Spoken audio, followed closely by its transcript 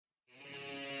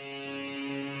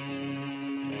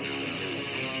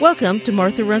Welcome to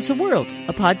Martha Runs the World,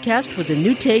 a podcast with a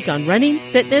new take on running,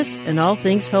 fitness, and all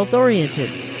things health-oriented.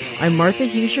 I'm Martha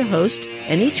Hughes, your host,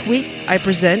 and each week I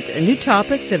present a new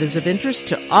topic that is of interest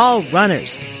to all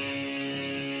runners.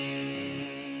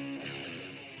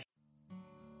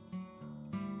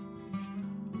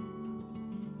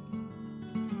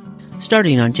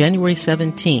 Starting on January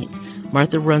 17th,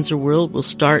 Martha Runs the World will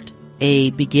start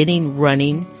a beginning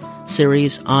running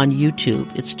series on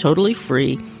YouTube. It's totally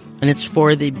free, and it's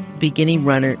for the beginning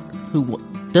runner who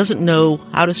doesn't know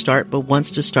how to start but wants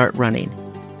to start running.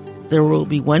 There will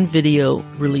be one video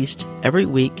released every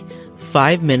week,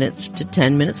 5 minutes to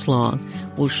 10 minutes long.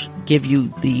 We'll give you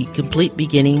the complete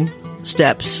beginning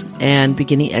steps and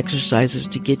beginning exercises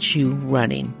to get you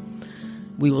running.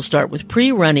 We will start with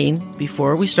pre-running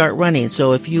before we start running.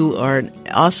 So if you are an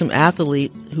awesome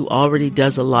athlete who already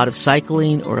does a lot of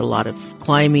cycling or a lot of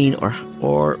climbing or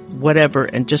whatever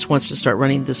and just wants to start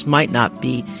running, this might not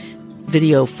be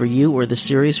video for you or the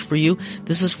series for you.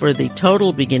 This is for the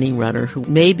total beginning runner who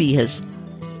maybe has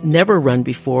never run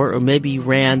before or maybe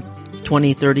ran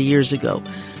 20, 30 years ago.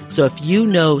 So if you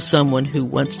know someone who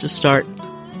wants to start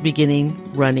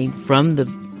beginning running from the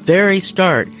very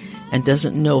start and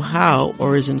doesn't know how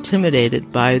or is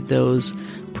intimidated by those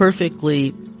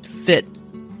perfectly fit,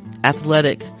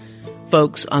 athletic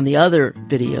folks on the other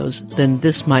videos, then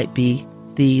this might be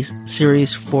the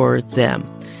series for them.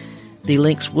 The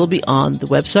links will be on the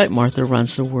website,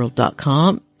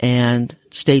 martharunstheworld.com, and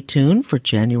stay tuned for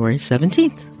January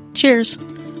 17th. Cheers!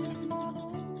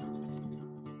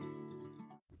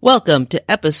 Welcome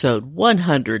to episode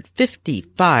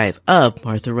 155 of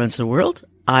Martha Runs the World.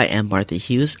 I am Martha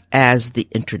Hughes, as the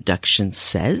introduction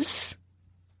says.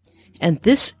 And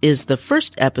this is the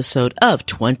first episode of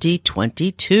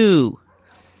 2022.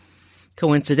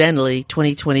 Coincidentally,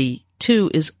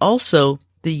 2022 is also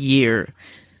the year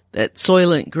that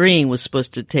Soylent Green was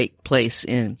supposed to take place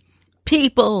in.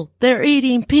 People! They're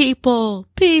eating people!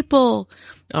 People!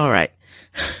 All right.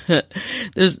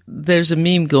 There's a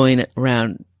meme going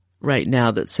around right now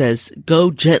that says,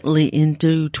 go gently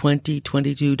into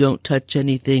 2022, don't touch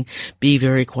anything, be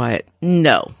very quiet.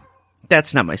 No,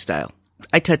 that's not my style.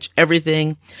 I touch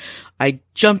everything. I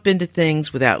jump into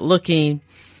things without looking.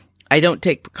 I don't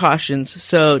take precautions,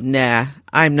 so nah,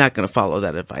 I'm not going to follow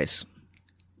that advice.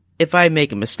 If I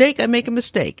make a mistake, I make a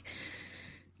mistake.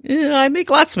 I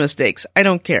make lots of mistakes. I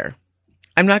don't care.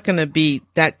 I'm not going to be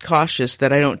that cautious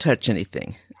that I don't touch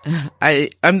anything.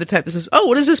 I'm the type that says, oh,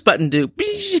 what does this button do?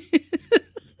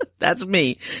 That's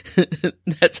me.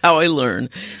 That's how I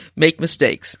learn. Make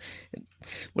mistakes.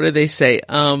 What do they say?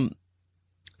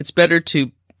 It's better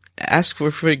to ask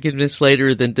for forgiveness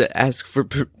later than to ask for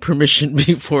permission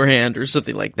beforehand or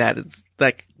something like that. It's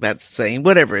that's saying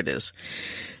whatever it is.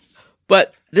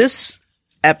 But this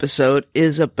episode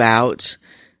is about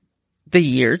the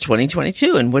year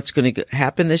 2022 and what's going to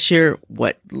happen this year,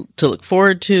 what to look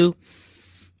forward to,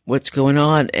 what's going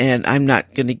on, and I'm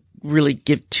not going to really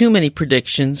give too many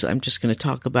predictions. I'm just going to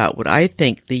talk about what I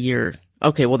think the year...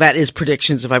 Okay, well, that is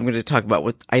predictions if I'm going to talk about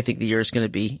what I think the year is going to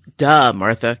be. Duh,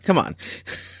 Martha, come on.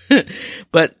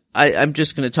 But I'm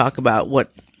just going to talk about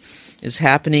what is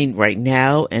happening right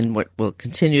now and what will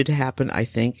continue to happen, I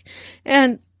think.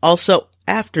 And also,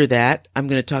 after that, I'm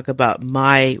going to talk about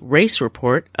my race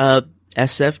report of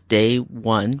SF Day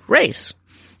 1 race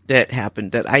that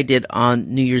happened, that I did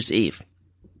on New Year's Eve.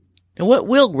 And what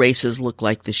will races look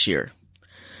like this year?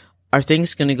 Are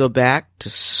things going to go back to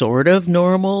sort of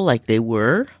normal like they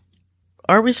were?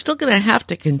 Are we still going to have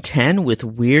to contend with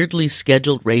weirdly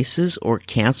scheduled races or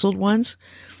canceled ones?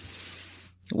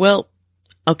 Well,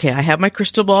 okay, I have my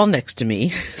crystal ball next to me,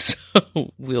 so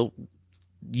we'll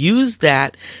use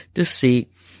that to see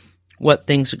what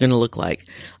things are going to look like.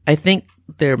 I think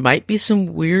there might be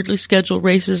some weirdly scheduled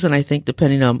races, and I think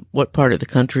depending on what part of the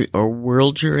country or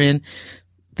world you're in,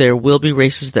 there will be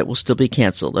races that will still be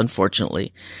canceled,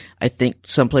 unfortunately. I think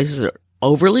some places are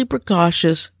overly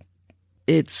precautious.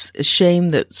 It's a shame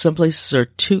that some places are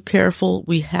too careful.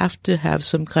 We have to have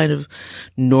some kind of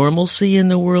normalcy in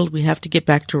the world. We have to get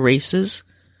back to races.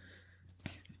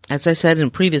 As I said in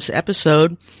a previous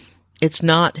episode, it's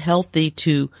not healthy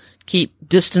to keep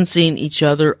distancing each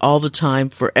other all the time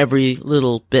for every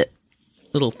little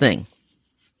thing.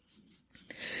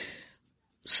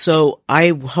 So I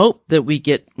hope that we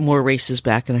get more races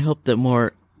back, and I hope that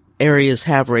more areas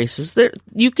have races.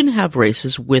 You can have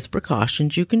races with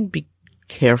precautions. You can be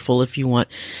careful if you want.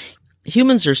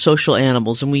 Humans are social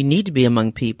animals, and we need to be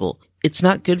among people. It's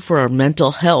not good for our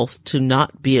mental health to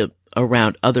not be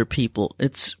around other people.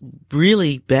 It's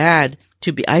really bad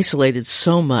to be isolated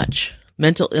so much.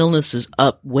 Mental illness is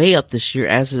way up this year,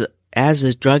 as as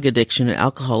is drug addiction and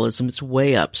alcoholism. It's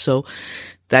way up. So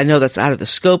I know that's out of the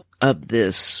scope of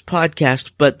this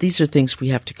podcast, but these are things we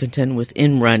have to contend with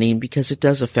in running because it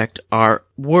does affect our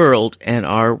world and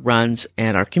our runs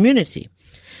and our community.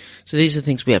 So these are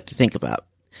things we have to think about.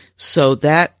 So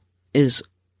that is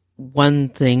one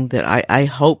thing that I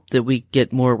hope that we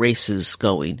get more races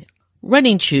going.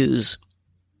 Running shoes,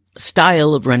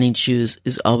 style of running shoes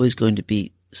is always going to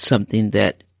be something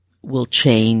that will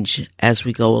change as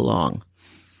we go along.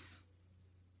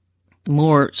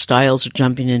 More styles are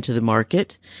jumping into the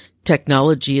market.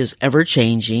 Technology is ever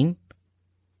changing.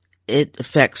 It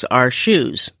affects our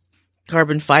shoes.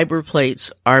 Carbon fiber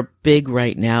plates are big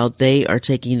right now. They are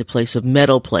taking the place of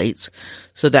metal plates.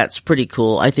 So that's pretty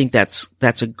cool. I think that's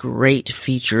a great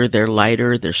feature. They're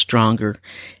lighter, they're stronger,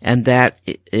 and that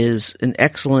is an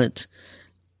excellent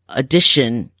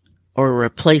addition or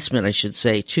replacement, I should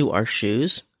say, to our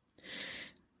shoes.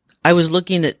 I was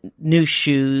looking at new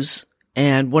shoes,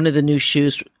 and one of the new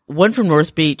shoes, one from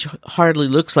North Beach, hardly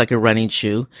looks like a running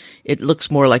shoe. It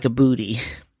looks more like a bootie.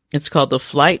 It's called the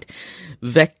Flight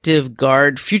Vective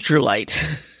Guard Future Light.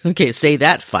 Okay, say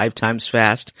that 5 times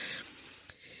fast.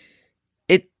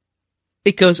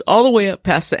 It goes all the way up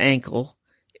past the ankle.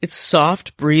 It's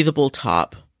soft, breathable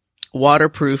top,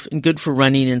 waterproof, and good for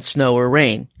running in snow or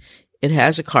rain. It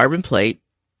has a carbon plate,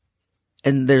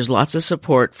 and there's lots of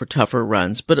support for tougher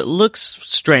runs, but it looks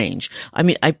strange. I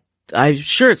mean, I'm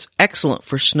sure it's excellent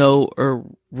for snow or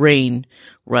rain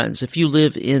runs. If you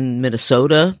live in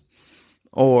Minnesota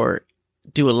or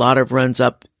do a lot of runs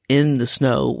up in the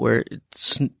snow where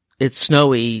it's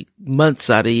snowy months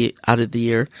out of the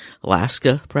year,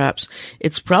 Alaska perhaps,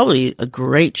 it's probably a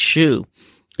great shoe.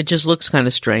 It just looks kind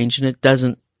of strange, and it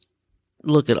doesn't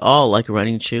look at all like a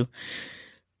running shoe.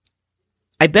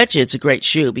 I bet you it's a great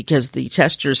shoe because the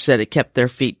testers said it kept their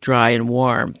feet dry and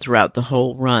warm throughout the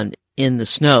whole run in the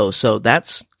snow. So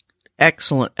that's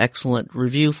excellent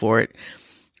review for it.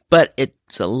 But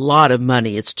it's a lot of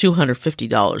money. It's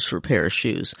 $250 for a pair of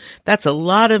shoes. That's a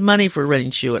lot of money for a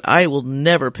running shoe, and I will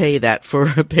never pay that for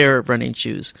a pair of running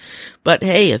shoes. But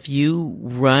hey, if you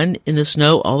run in the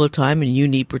snow all the time and you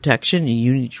need protection and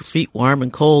you need your feet warm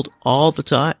and cold all the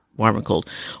time,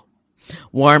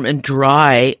 warm and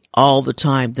dry all the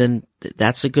time, then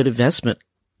that's a good investment.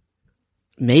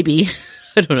 Maybe.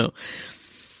 I don't know.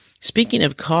 Speaking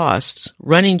of costs,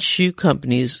 running shoe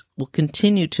companies will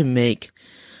continue to make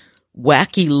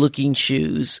wacky looking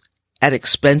shoes at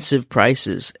expensive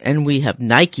prices, and we have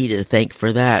Nike to thank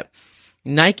for that.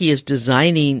 Nike is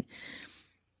designing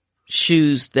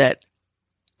shoes that,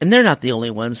 and they're not the only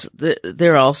ones,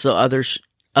 there are also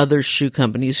other shoe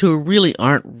companies who really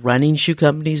aren't running shoe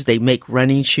companies. They make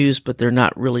running shoes, but they're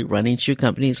not really running shoe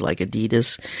companies like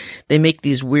Adidas. They make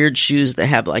these weird shoes that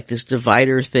have like this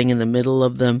divider thing in the middle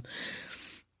of them.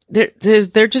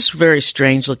 They're just very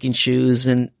strange looking shoes,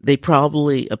 and they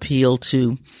probably appeal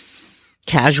to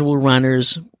casual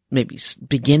runners, maybe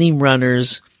beginning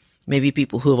runners, maybe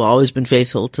people who have always been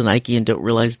faithful to Nike and don't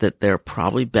realize that there are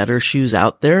probably better shoes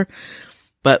out there,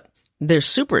 but they're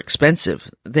super expensive.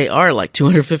 They are like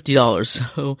 $250.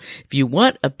 So if you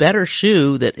want a better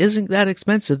shoe that isn't that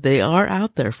expensive, they are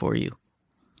out there for you.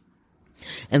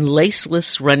 And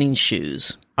laceless running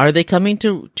shoes. Are they coming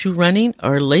to running?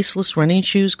 Are laceless running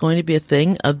shoes going to be a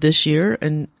thing of this year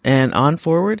and on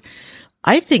forward?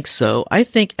 I think so. I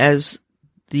think as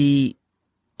a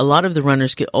lot of the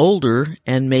runners get older,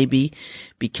 and maybe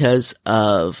because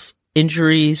of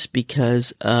injuries,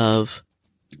 because of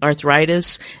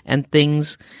arthritis and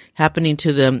things happening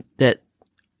to them, that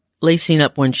lacing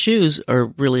up one's shoes are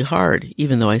really hard,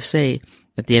 even though I say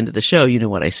at the end of the show, you know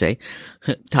what I say,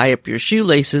 tie up your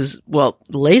shoelaces. Well,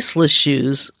 laceless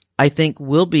shoes, I think,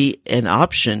 will be an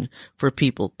option for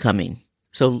people coming.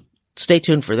 So stay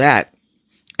tuned for that.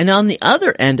 And on the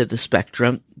other end of the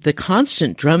spectrum, the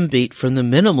constant drumbeat from the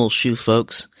minimal shoe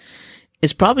folks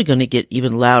is probably going to get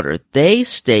even louder. They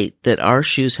state that our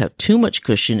shoes have too much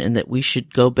cushion and that we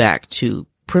should go back to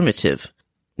primitive.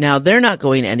 Now, they're not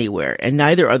going anywhere, and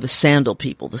neither are the sandal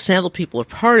people. The sandal people are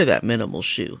part of that minimal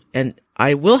shoe. And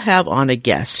I will have on a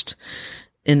guest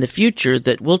in the future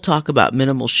that will talk about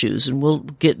minimal shoes, and we'll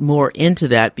get more into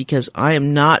that because I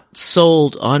am not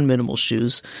sold on minimal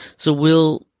shoes. So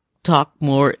we'll talk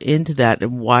more into that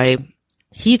and why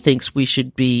he thinks we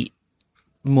should be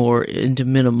more into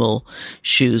minimal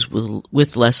shoes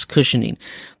with less cushioning.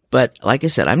 But like I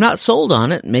said, I'm not sold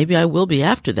on it. Maybe I will be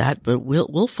after that, but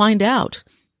we'll find out.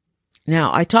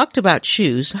 Now, I talked about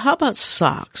shoes. How about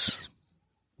socks?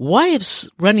 Why have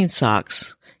running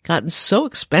socks gotten so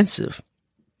expensive?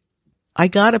 I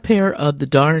got a pair of the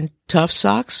Darn Tough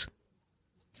socks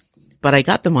but I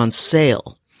got them on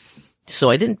sale. So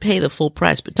I didn't pay the full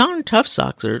price, but Darn Tough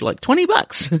socks are like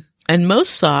 $20. And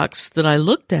most socks that I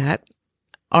looked at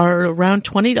are around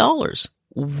 $20.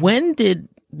 When did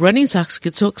running socks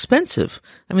get so expensive?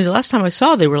 I mean, the last time I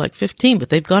saw they were like $15, but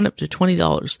they've gone up to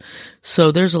 $20.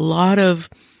 So there's a lot of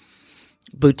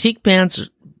boutique brands.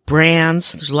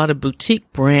 There's a lot of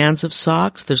boutique brands of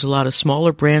socks. There's a lot of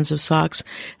smaller brands of socks.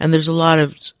 And there's a lot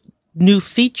of new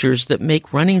features that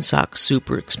make running socks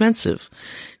super expensive.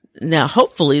 Now,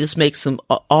 hopefully this makes them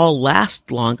all last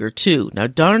longer too. Now,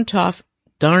 Darn Tough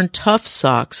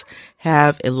socks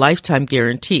have a lifetime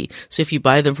guarantee. So if you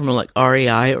buy them from like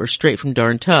REI or straight from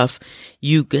Darn Tough,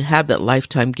 you have that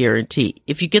lifetime guarantee.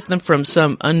 If you get them from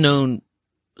some unknown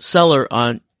seller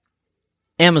on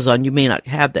Amazon, you may not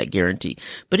have that guarantee.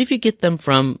 But if you get them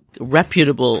from a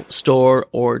reputable store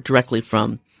or directly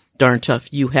from Darn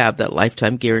Tough, you have that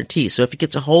lifetime guarantee. So if it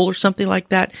gets a hole or something like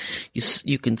that,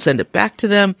 you can send it back to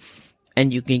them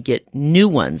and you can get new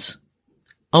ones.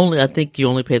 I think you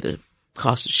only pay the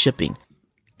cost of shipping.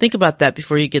 Think about that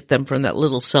before you get them from that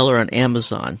little seller on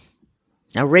Amazon.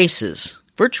 Now,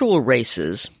 virtual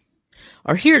races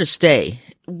are here to stay.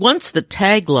 Once the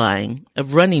tagline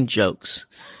of running jokes,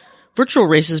 virtual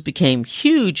races became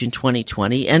huge in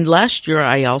 2020. And last year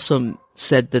I also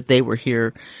said that they were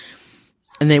here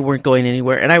and they weren't going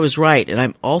anywhere. And I was right. And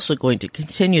I'm also going to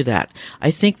continue that.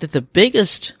 I think that the big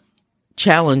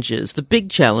challenges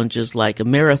like a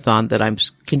marathon that I'm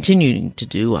continuing to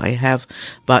do, I have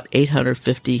about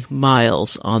 850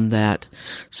 miles on that.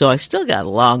 So I still got a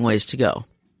long ways to go.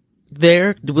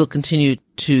 There will continue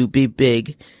to be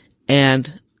big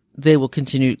and they will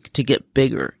continue to get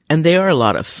bigger. And they are a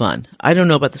lot of fun. I don't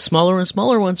know about the smaller ones.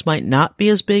 Smaller ones might not be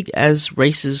as big as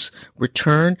races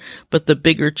return, but the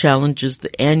bigger challenges,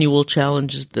 the annual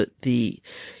challenges, the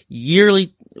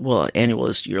yearly, well, annual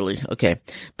is yearly, okay.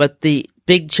 But the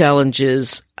big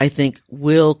challenges, I think,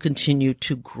 will continue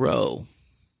to grow.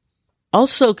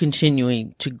 Also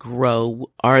continuing to grow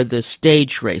are the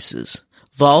stage races.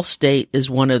 Vol State is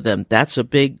one of them. That's a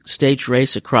big stage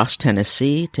race across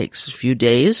Tennessee. It takes a few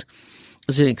days.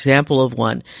 As an example of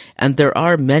one. And there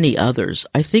are many others.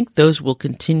 I think those will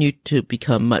continue to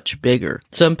become much bigger.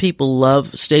 Some people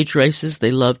love stage races.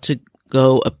 They love to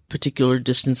go a particular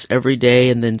distance every day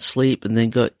and then sleep and then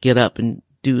get up and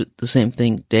do the same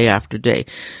thing day after day.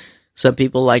 Some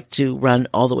people like to run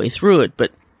all the way through it,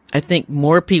 but I think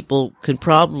more people can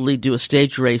probably do a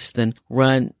stage race than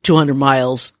run 200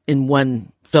 miles in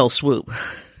one fell swoop.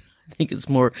 I think it's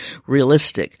more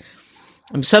realistic.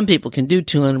 I mean, some people can do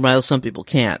 200 miles, some people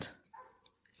can't.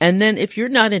 And then if you're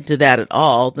not into that at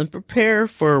all, then prepare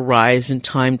for a rise in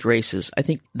timed races. I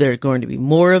think there are going to be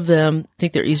more of them. I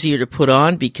think they're easier to put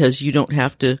on because you don't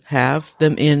have to have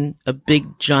them in a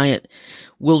big, giant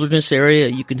wilderness area.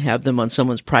 You can have them on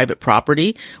someone's private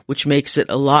property, which makes it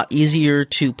a lot easier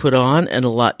to put on and a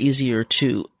lot easier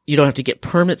you don't have to get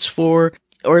permits for,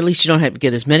 or at least you don't have to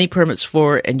get as many permits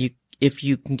for, and if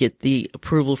you can get the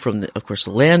approval from of course,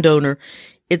 the landowner,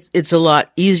 it's a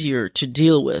lot easier to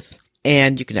deal with.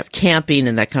 And you can have camping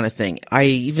and that kind of thing. I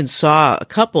even saw a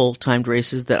couple timed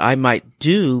races that I might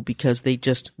do because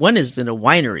one is in a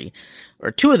winery,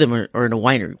 or two of them are in a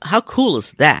winery. How cool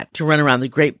is that to run around the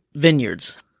grape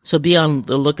vineyards? So be on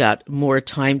the lookout, more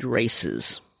timed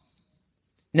races.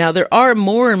 Now there are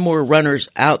more and more runners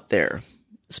out there,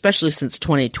 especially since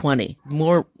 2020,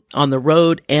 more on the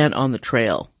road and on the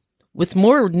trail. With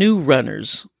more new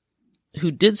runners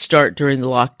who did start during the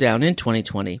lockdown in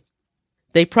 2020,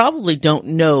 they probably don't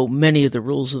know many of the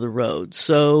rules of the road.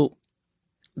 So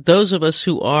those of us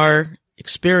who are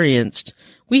experienced,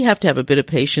 we have to have a bit of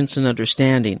patience and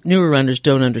understanding. Newer runners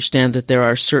don't understand that there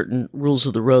are certain rules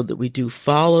of the road that we do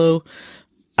follow.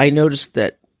 I noticed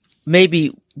that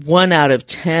maybe 1 out of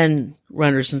 10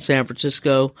 runners in San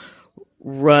Francisco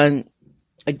run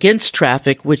against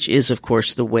traffic, which is, of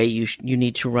course, the way you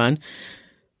need to run.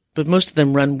 But most of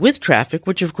them run with traffic,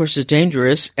 which of course is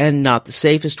dangerous and not the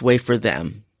safest way for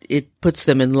them. It puts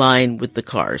them in line with the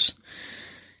cars.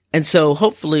 And so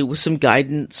hopefully with some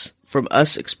guidance from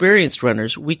us experienced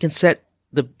runners, we can set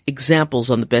the examples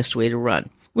on the best way to run.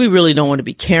 We really don't want to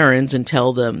be Karens and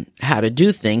tell them how to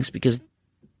do things because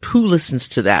who listens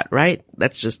to that, right?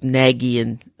 That's just naggy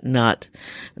and not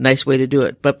a nice way to do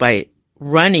it. But by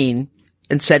running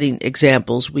and setting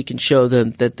examples, we can show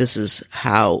them that this is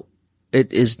how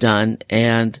it is done,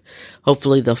 and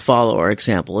hopefully they'll follow our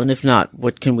example. And if not,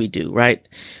 what can we do, right?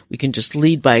 We can just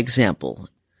lead by example.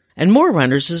 And more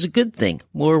runners is a good thing.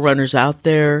 More runners out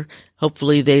there.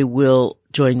 Hopefully they will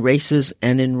join races,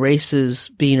 and in races,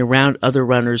 being around other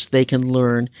runners, they can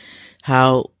learn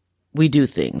how we do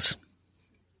things.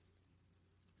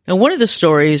 Now, one of the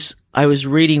stories I was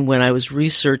reading when I was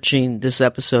researching this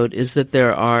episode is that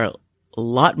there are a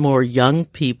lot more young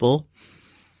people,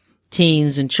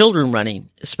 teens and children running,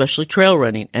 especially trail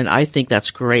running, and I think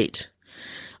that's great.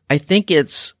 I think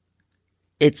it's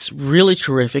really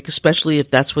terrific, especially if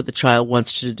that's what the child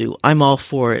wants to do. I'm all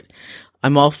for it.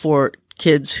 I'm all for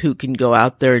kids who can go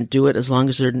out there and do it as long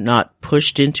as they're not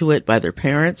pushed into it by their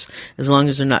parents, as long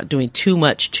as they're not doing too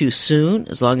much too soon,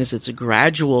 as long as it's a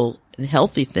gradual and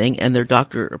healthy thing and their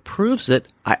doctor approves it.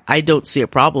 I don't see a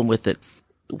problem with it.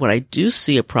 What I do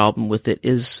see a problem with it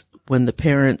is when the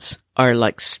parents are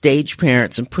like stage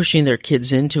parents and pushing their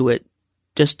kids into it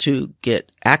just to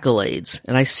get accolades.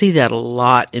 And I see that a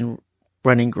lot in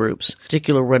running groups,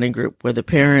 particular running group where the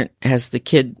parent has the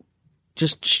kid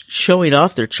just showing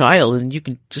off their child, and you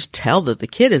can just tell that the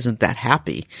kid isn't that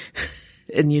happy.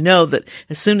 And you know that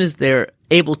as soon as they're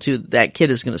able to, that kid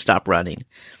is going to stop running.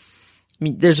 I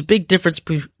mean, there's a big difference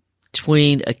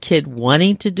between a kid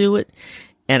wanting to do it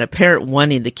and a parent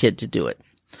wanting the kid to do it.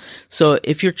 So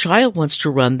if your child wants to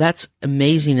run, that's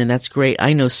amazing and that's great.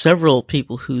 I know several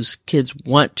people whose kids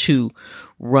want to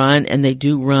run, and they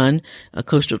do run.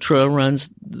 Coastal Trail runs.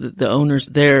 The owners,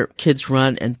 their kids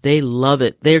run, and they love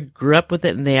it. They grew up with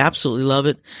it, and they absolutely love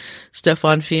it.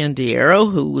 Stefan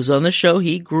Fiandiero, who was on the show,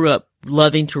 he grew up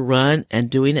loving to run and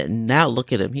doing it, and now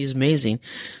look at him. He's amazing.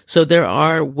 So there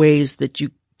are ways that you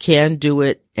can do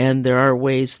it, and there are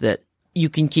ways that you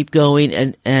can keep going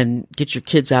and get your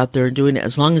kids out there and doing it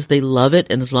as long as they love it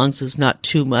and as long as it's not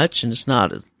too much and as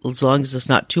long as it's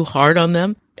not too hard on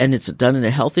them and it's done in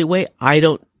a healthy way. I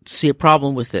don't see a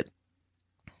problem with it.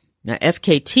 Now,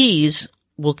 FKTs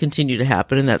will continue to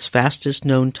happen, and that's fastest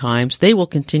known times. They will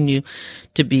continue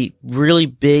to be really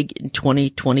big in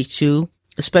 2022,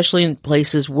 especially in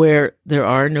places where there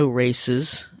are no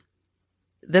races.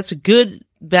 That's a good,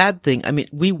 bad thing. I mean,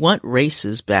 we want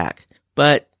races back,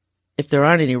 but if there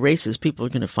aren't any races, people are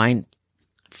going to find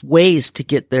ways to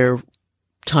get their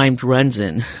timed runs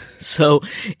in. So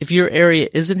if your area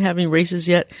isn't having races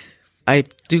yet, I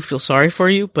do feel sorry for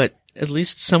you, but at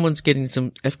least someone's getting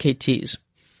some FKTs.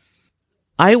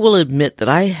 I will admit that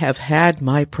I have had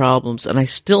my problems, and I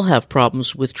still have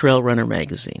problems with Trail Runner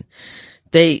magazine.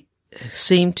 They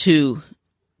seem to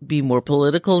be more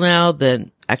political now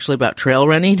than actually about trail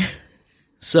running.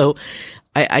 So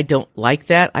I don't like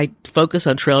that. I focus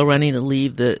on trail running and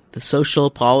leave the social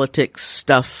politics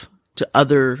stuff to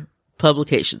other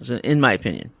publications, in my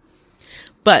opinion.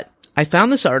 But I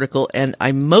found this article, and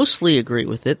I mostly agree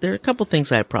with it. There are a couple things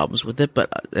I have problems with it,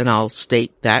 and I'll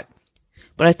state that.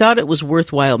 But I thought it was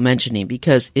worthwhile mentioning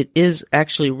because it is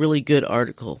actually a really good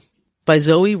article by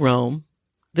Zoe Rome.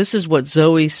 This is what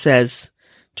Zoe says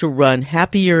to run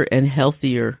happier and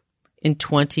healthier in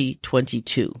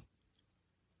 2022.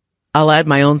 I'll add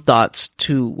my own thoughts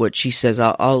to what she says.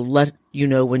 I'll let you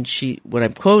know when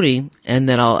I'm quoting, and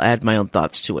then I'll add my own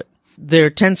thoughts to it. There are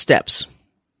 10 steps.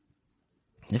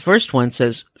 The first one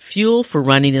says, fuel for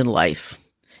running in life.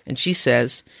 And she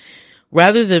says,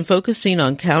 rather than focusing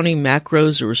on counting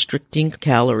macros or restricting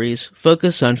calories,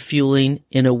 focus on fueling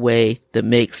in a way that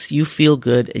makes you feel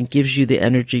good and gives you the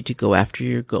energy to go after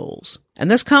your goals.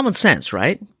 And that's common sense,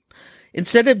 right?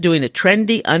 Instead of doing a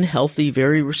trendy, unhealthy,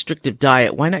 very restrictive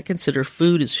diet, why not consider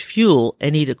food as fuel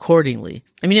and eat accordingly?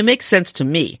 I mean, it makes sense to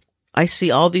me. I see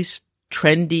all these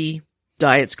trendy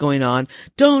diets going on.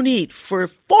 Don't eat for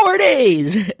 4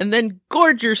 days and then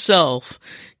gorge yourself.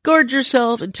 Gorge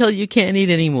yourself until you can't eat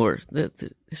anymore.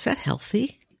 Is that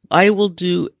healthy? I will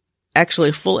do actually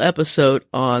a full episode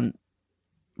on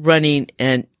running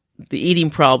and the eating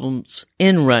problems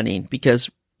in running, because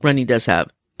running does have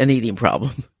an eating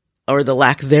problem. Or the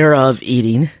lack thereof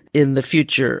eating in the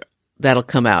future. That'll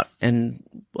come out, and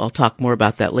I'll talk more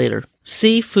about that later.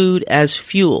 See food as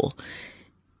fuel.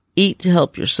 Eat to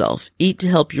help yourself. Eat to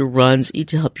help your runs. Eat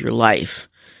to help your life.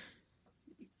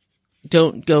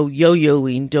 Don't go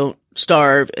yo-yoing. Don't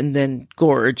starve and then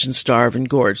gorge and starve and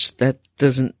gorge. That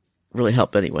doesn't really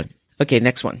help anyone. Okay,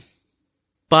 next one.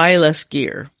 Buy less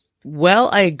gear. Well,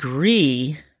 I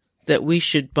agree that we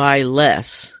should buy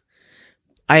less.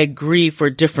 I agree for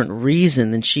a different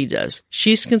reason than she does.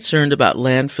 She's concerned about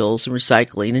landfills and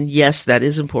recycling, and yes, that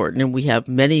is important, and we have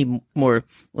many more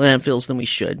landfills than we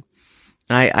should.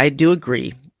 I do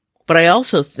agree. But I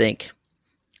also think,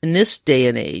 in this day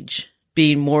and age,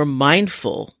 being more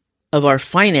mindful of our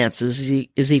finances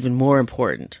is even more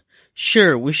important.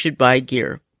 Sure, we should buy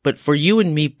gear, but for you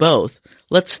and me both,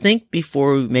 let's think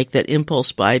before we make that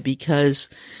impulse buy, because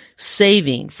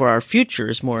saving for our future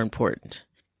is more important.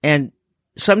 And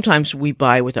sometimes we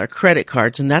buy with our credit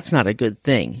cards, and that's not a good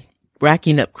thing.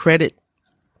 Racking up credit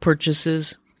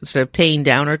purchases instead of paying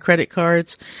down our credit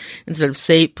cards, instead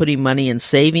of putting money in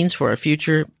savings for our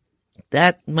future,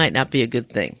 that might not be a good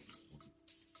thing.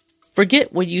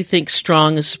 Forget what you think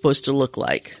strong is supposed to look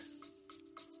like.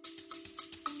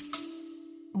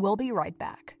 We'll be right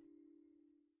back.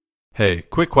 Hey,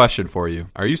 quick question for you.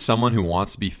 Are you someone who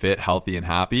wants to be fit, healthy, and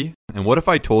happy? And what if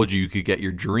I told you could get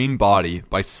your dream body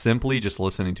by simply just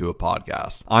listening to a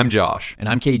podcast? I'm Josh. And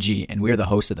I'm KG, and we are the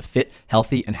hosts of the Fit,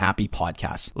 Healthy, and Happy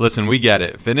podcast. Listen, we get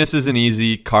it. Fitness isn't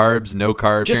easy. Carbs, no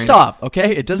carbs. Just stop,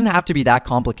 okay? It doesn't have to be that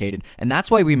complicated. And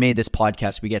that's why we made this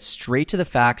podcast. We get straight to the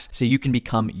facts so you can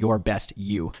become your best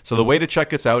you. So the way to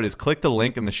check us out is click the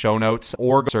link in the show notes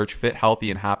or search Fit,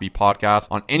 Healthy, and Happy podcast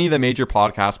on any of the major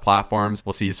podcast platforms.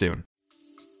 We'll see you soon.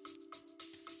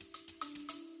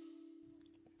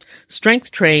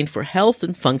 Strength train for health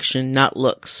and function, not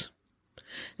looks.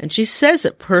 And she says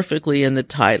it perfectly in the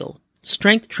title.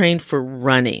 Strength train for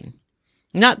running,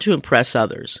 not to impress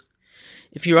others.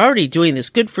 If you're already doing this,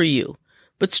 good for you.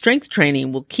 But strength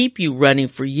training will keep you running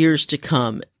for years to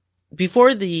come.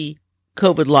 Before the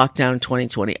COVID lockdown in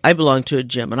 2020, I belonged to a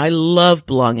gym, and I love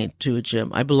belonging to a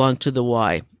gym. I belonged to the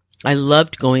Y. I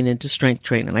loved going into strength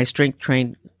training, and I strength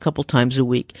trained a couple times a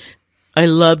week. I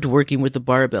loved working with the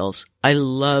barbells. I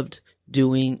loved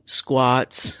doing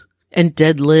squats and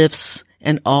deadlifts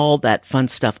and all that fun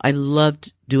stuff. I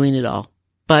loved doing it all.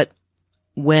 But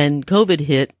when COVID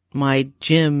hit, my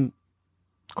gym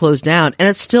closed down, and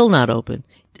it's still not open.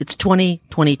 It's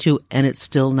 2022 and it's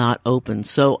still not open.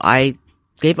 So I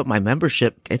gave up my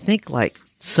membership, I think like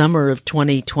summer of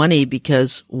 2020,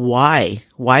 because why?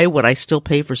 Why would I still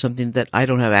pay for something that I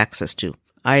don't have access to?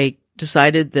 I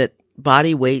decided that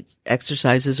body weight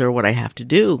exercises are what I have to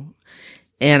do.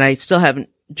 And I still haven't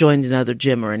joined another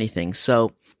gym or anything.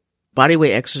 So body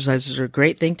weight exercises are a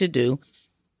great thing to do.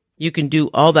 You can do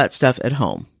all that stuff at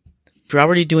home. If you're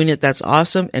already doing it, that's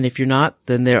awesome. And if you're not,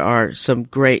 then there are some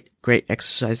great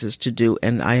exercises to do.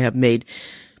 And I have made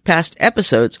past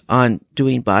episodes on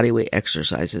doing body weight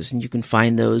exercises, and you can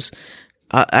find those.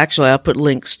 Actually, I'll put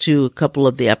links to a couple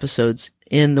of the episodes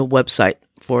in the website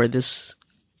for this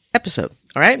episode.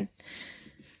 All right.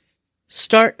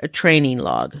 Start a training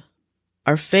log.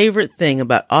 Our favorite thing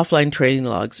about offline training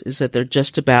logs is that they're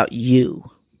just about you.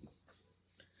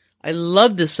 I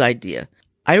love this idea.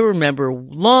 I remember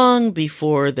long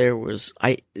before there was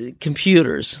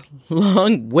computers,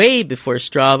 way before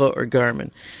Strava or Garmin,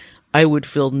 I would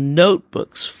fill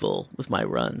notebooks full with my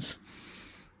runs.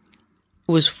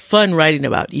 It was fun writing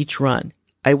about each run.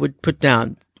 I would put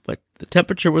down what the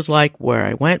temperature was like, where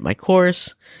I went, my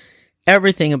course,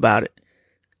 everything about it.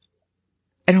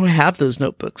 I don't have those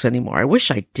notebooks anymore. I wish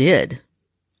I did,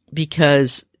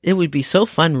 because it would be so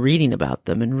fun reading about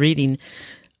them and reading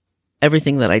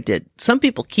everything that I did. Some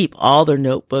people keep all their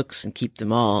notebooks and keep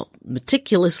them all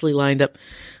meticulously lined up.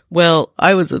 Well,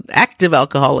 I was an active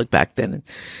alcoholic back then, and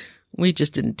we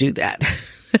just didn't do that.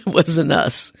 It wasn't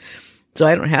us. So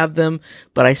I don't have them,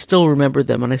 but I still remember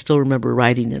them, and I still remember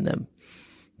writing in them.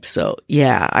 So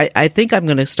yeah, I think I'm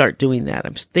going to start doing that. I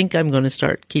think I'm going to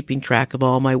start keeping track of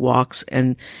all my walks,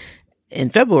 and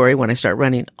in February, when I start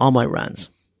running, all my runs.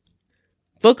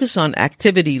 Focus on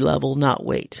activity level, not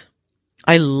weight.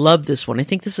 I love this one. I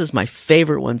think this is my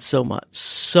favorite one so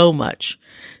much.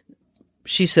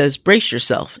 She says, brace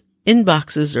yourself.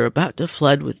 Inboxes are about to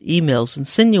flood with emails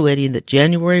insinuating that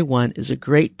January 1 is a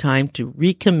great time to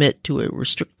recommit to a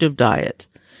restrictive diet.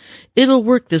 It'll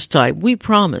work this time, we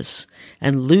promise,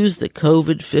 and lose the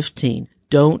COVID-15.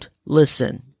 Don't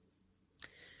listen.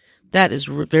 That is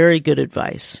very good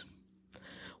advice.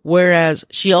 Whereas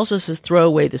she also says throw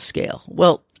away the scale.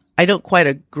 Well, I don't quite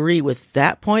agree with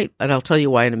that point, and I'll tell you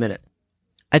why in a minute.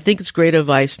 I think it's great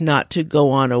advice not to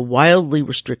go on a wildly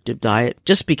restrictive diet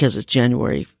just because it's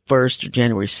January 1st or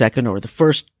January 2nd or the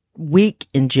first week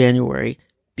in January,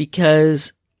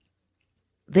 because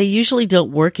they usually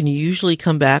don't work, and you usually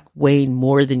come back weighing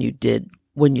more than you did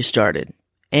when you started.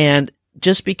 And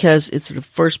just because it's the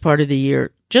first part of the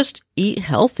year, just eat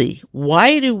healthy.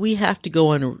 Why do we have to go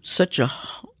on such a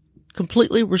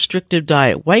completely restrictive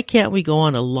diet? Why can't we go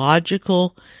on a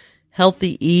logical,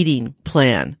 healthy eating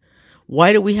plan?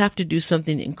 Why do we have to do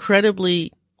something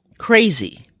incredibly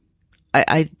crazy?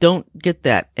 I don't get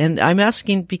that. And I'm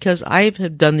asking because I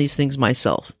have done these things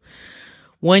myself.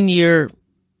 1 year,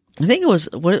 I think it was,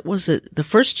 what was it? The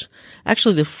first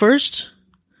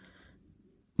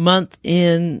month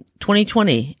in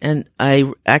 2020. And I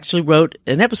actually wrote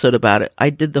an episode about it. I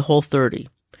did the whole 30.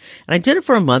 And I did it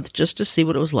for a month just to see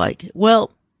what it was like.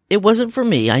 Well, it wasn't for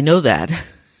me. I know that.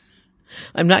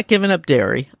 I'm not giving up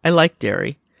dairy. I like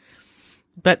dairy.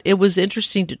 But it was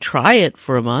interesting to try it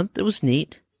for a month. It was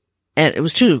neat. And it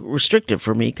was too restrictive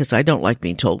for me because I don't like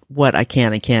being told what I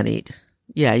can and can't eat.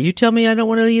 Yeah, you tell me I don't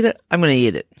want to eat it, I'm going to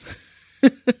eat it.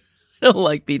 I don't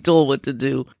like being told what to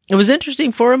do. It was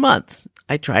interesting for a month.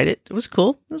 I tried it. It was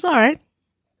cool. It was all right.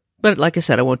 But like I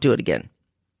said, I won't do it again.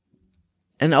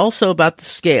 And also about the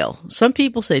scale. Some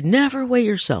people say, never weigh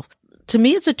yourself. To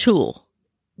me, it's a tool.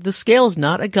 The scale is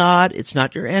not a god. It's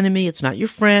not your enemy. It's not your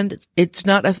friend. It's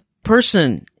not a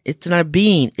person. It's not a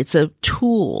being. It's a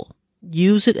tool.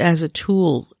 Use it as a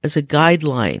tool, as a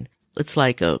guideline. It's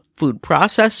like a food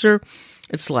processor.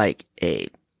 It's like a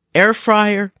air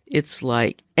fryer. It's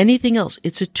like anything else.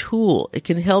 It's a tool. It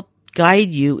can help guide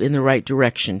you in the right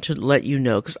direction to let you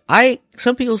know. Because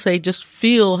some people say just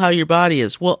feel how your body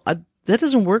is. Well, that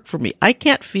doesn't work for me. I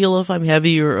can't feel if I'm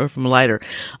heavier or if I'm lighter.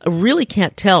 I really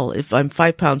can't tell if I'm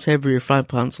 5 pounds heavier or 5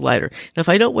 pounds lighter. And if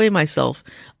I don't weigh myself,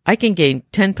 I can gain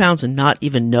 10 pounds and not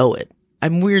even know it.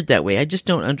 I'm weird that way. I just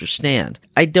don't understand.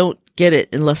 I don't get it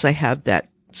unless I have that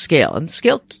scale. And the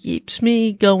scale keeps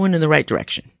me going in the right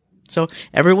direction. So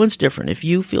everyone's different. If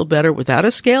you feel better without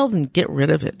a scale, then get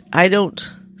rid of it. I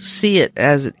don't see it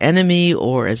as an enemy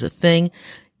or as a thing.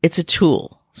 It's a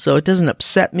tool. So it doesn't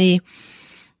upset me.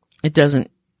 It doesn't,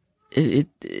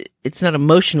 it's not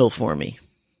emotional for me.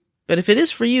 But if it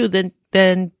is for you,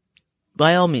 then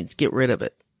by all means, get rid of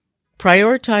it.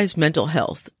 Prioritize mental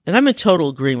health. And I'm in total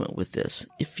agreement with this.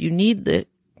 If you need the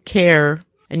care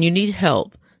and you need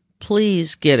help,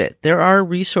 please get it. There are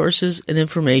resources and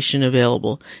information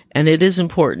available, and it is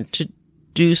important to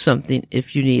do something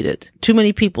if you need it. Too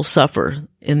many people suffer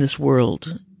in this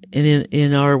world, and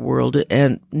in our world,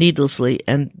 and needlessly,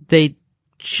 and they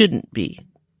shouldn't be.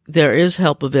 There is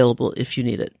help available if you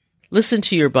need it. Listen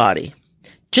to your body.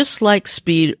 Just like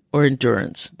speed or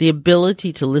endurance, the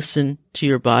ability to listen to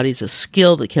your body is a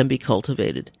skill that can be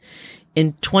cultivated.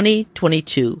 In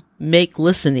 2022, make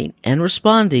listening and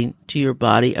responding to your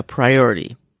body a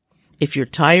priority. If you're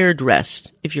tired,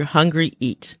 rest. If you're hungry,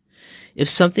 eat. If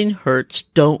something hurts,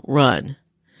 don't run.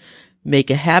 Make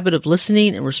a habit of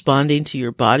listening and responding to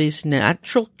your body's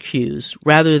natural cues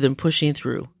rather than pushing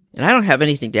through. And I don't have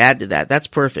anything to add to that. That's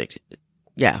perfect.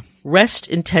 Yeah. Rest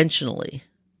intentionally.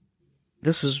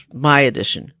 This is my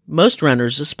addition. Most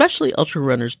runners, especially ultra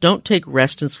runners, don't take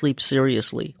rest and sleep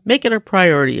seriously. Make it a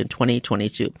priority in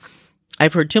 2022.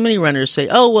 I've heard too many runners say,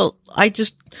 oh, well, I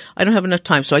don't have enough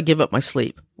time, so I give up my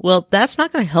sleep. Well, that's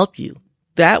not going to help you.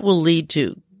 That will lead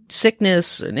to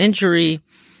sickness and injury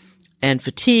and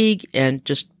fatigue and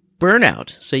just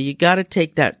burnout. So you got to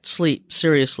take that sleep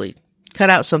seriously.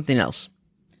 Cut out something else.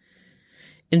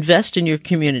 Invest in your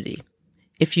community.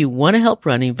 If you want to help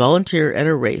running, volunteer at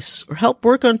a race or help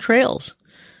work on trails.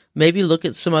 Maybe look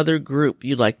at some other group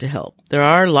you'd like to help. There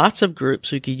are lots of groups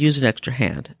who could use an extra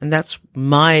hand, and that's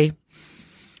my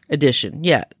addition.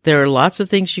 Yeah, there are lots of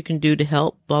things you can do to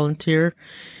help volunteer.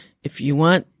 If you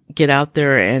want, get out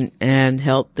there and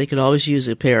help. They could always use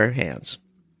a pair of hands.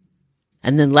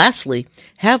 And then lastly,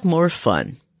 have more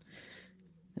fun.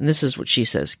 And this is what she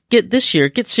says. Get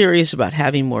serious about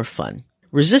having more fun.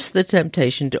 Resist the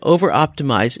temptation to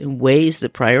over-optimize in ways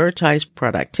that prioritize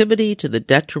productivity to the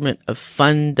detriment of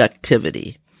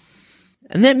fun-ductivity.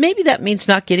 And then maybe that means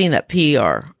not getting that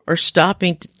PR or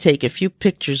stopping to take a few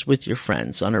pictures with your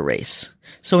friends on a race.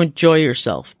 So enjoy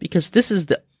yourself, because this is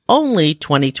the only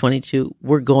 2022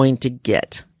 we're going to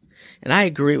get. And I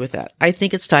agree with that. I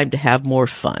think it's time to have more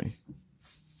fun.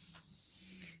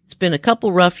 It's been a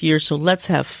couple rough years, so let's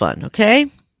have fun, okay?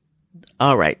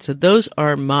 All right, so those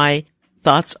are my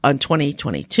thoughts on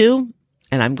 2022,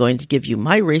 and I'm going to give you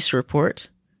my race report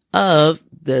of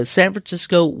the San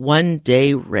Francisco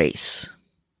one-day race.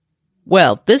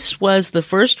 Well, this was the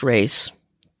first race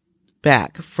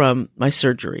back from my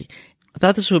surgery. I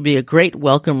thought this would be a great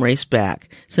welcome race back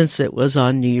since it was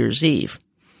on New Year's Eve.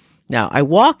 Now, I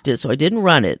walked it, so I didn't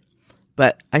run it,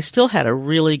 but I still had a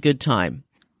really good time.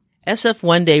 SF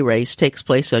one-day race takes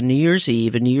place on New Year's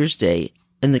Eve and New Year's Day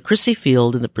in the Crissy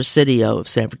Field in the Presidio of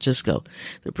San Francisco.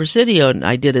 The Presidio, and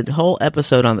I did a whole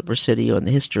episode on the Presidio and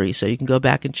the history, so you can go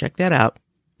back and check that out.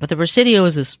 But the Presidio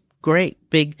is this great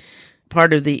big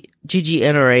part of the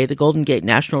GGNRA, the Golden Gate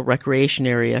National Recreation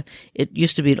Area. It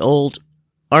used to be an old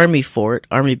Army fort,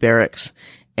 Army barracks,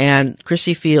 and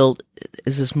Crissy Field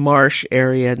is this marsh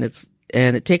area,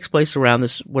 and it takes place around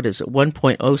this,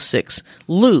 1.06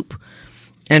 loop.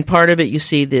 And part of it, you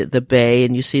see the bay,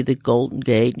 and you see the Golden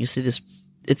Gate, and you see this.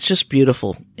 It's just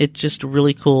beautiful. It's just a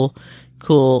really cool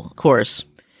course.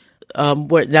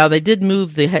 Now they did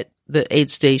move the aid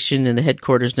station and the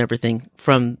headquarters and everything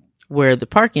from where the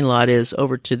parking lot is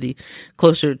over to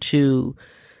closer to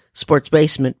Sports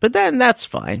Basement, but then that's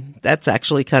fine. That's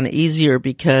actually kind of easier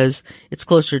because it's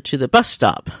closer to the bus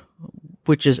stop,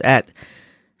 which is at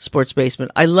Sports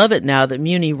Basement. I love it now that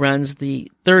Muni runs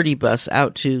the 30 bus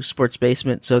out to Sports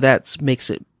Basement, so that makes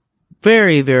it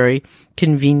very, very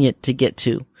convenient to get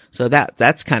to. So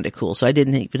that's kind of cool. So I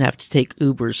didn't even have to take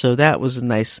Uber, so that was a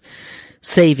nice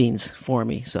savings for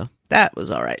me. So that was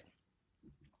all right.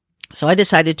 So I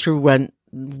decided to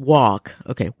walk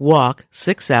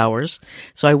 6 hours.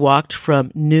 So I walked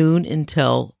from noon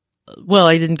until, well,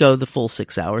 I didn't go the full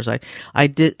 6 hours. I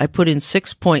put in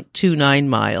 6.29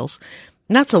 miles.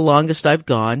 And that's the longest I've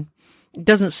gone. It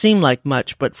doesn't seem like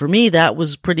much, but for me, that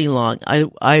was pretty long.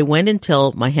 I went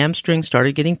until my hamstring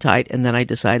started getting tight, and then I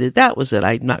decided that was it.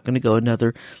 I'm not going to go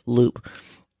another loop.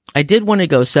 I did want to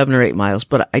go 7 or 8 miles,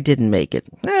 but I didn't make it.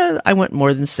 I went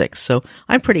more than 6, so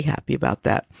I'm pretty happy about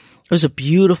that. It was a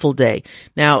beautiful day.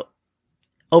 Now,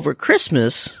 over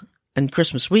Christmas and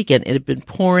Christmas weekend, it had been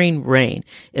pouring rain.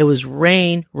 It was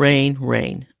rain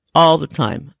all the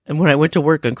time. And when I went to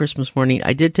work on Christmas morning,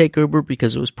 I did take Uber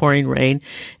because it was pouring rain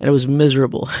and it was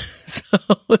miserable. So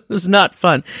it was not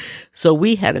fun. So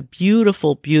we had a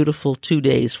beautiful, beautiful 2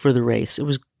 days for the race. It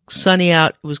was sunny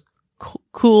out. It was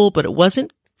cool, but it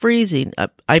wasn't freezing.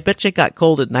 I bet you it got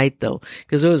cold at night though,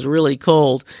 because it was really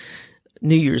cold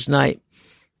New Year's night.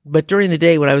 But during the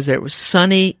day when I was there, it was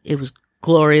sunny. It was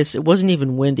glorious. It wasn't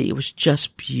even windy. It was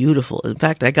just beautiful. In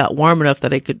fact, I got warm enough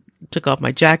that I took off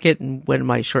my jacket and went in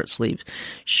my short sleeve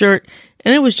shirt.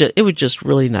 And it was just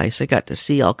really nice. I got to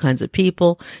see all kinds of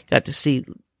people, got to see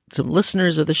some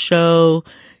listeners of the show,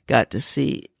 got to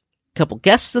see a couple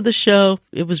guests of the show.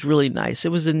 It was really nice.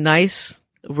 It was a nice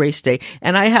race day.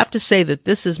 And I have to say that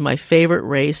this is my favorite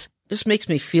race. This makes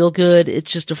me feel good.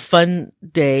 It's just a fun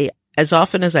day. As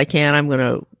often as I can, I'm going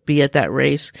to be at that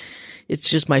race. It's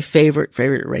just my favorite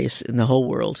race in the whole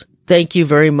world. Thank you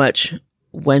very much,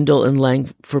 Wendell and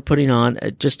Lang, for putting on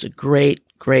just a great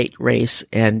race.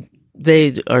 And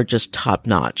they are just top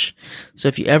notch. So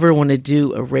if you ever want to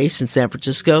do a race in San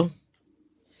Francisco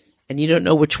and you don't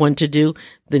know which one to do,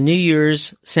 the New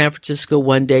Year's San Francisco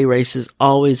one-day race is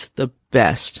always the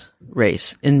best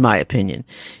race, in my opinion.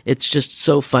 It's just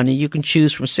so funny. You can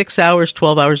choose from 6 hours,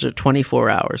 12 hours, or 24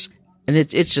 hours. And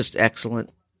it's just excellent.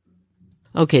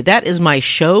 Okay, that is my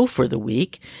show for the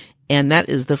week. And that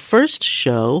is the first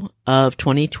show of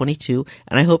 2022.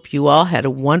 And I hope you all had a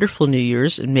wonderful New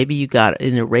Year's. And maybe you got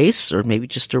in a race or maybe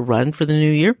just a run for the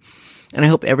new year. And I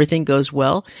hope everything goes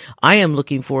well. I am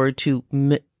looking forward to,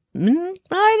 I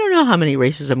don't know how many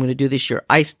races I'm going to do this year.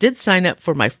 I did sign up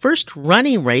for my first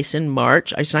running race in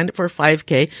March. I signed up for a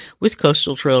 5K with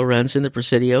Coastal Trail Runs in the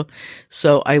Presidio.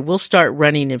 So I will start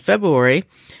running in February.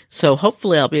 So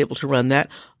hopefully I'll be able to run that.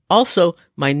 Also,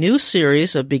 my new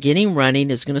series of beginning running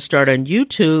is going to start on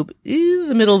YouTube in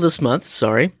the middle of this month.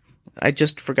 Sorry. I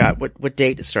just forgot what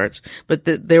date it starts. But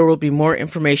there will be more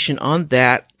information on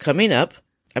that coming up.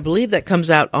 I believe that comes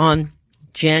out on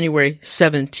January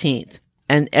 17th.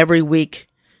 And every week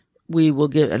we will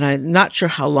give, and I'm not sure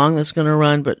how long that's going to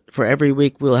run, but for every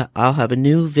week I'll have a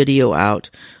new video out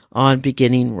on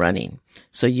beginning running.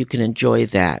 So you can enjoy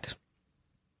that.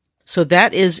 So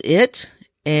that is it.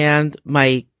 And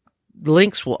my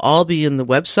links will all be in the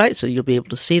website, so you'll be able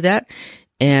to see that.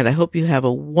 And I hope you have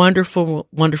a wonderful,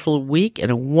 wonderful week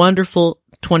and a wonderful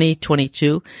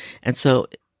 2022. And so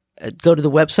go to the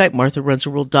website,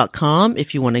 MarthaRunsTheWorld.com,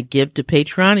 if you want to give to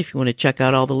Patreon, if you want to check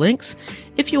out all the links.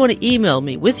 If you want to email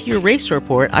me with your race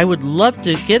report, I would love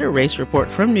to get a race report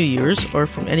from New Year's or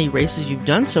from any races you've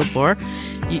done so far.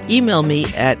 You email me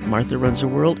at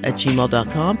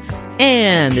MarthaRunsTheWorld@gmail.com.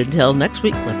 And until next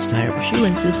week, let's tie up our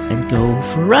shoelaces and go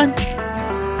for a run.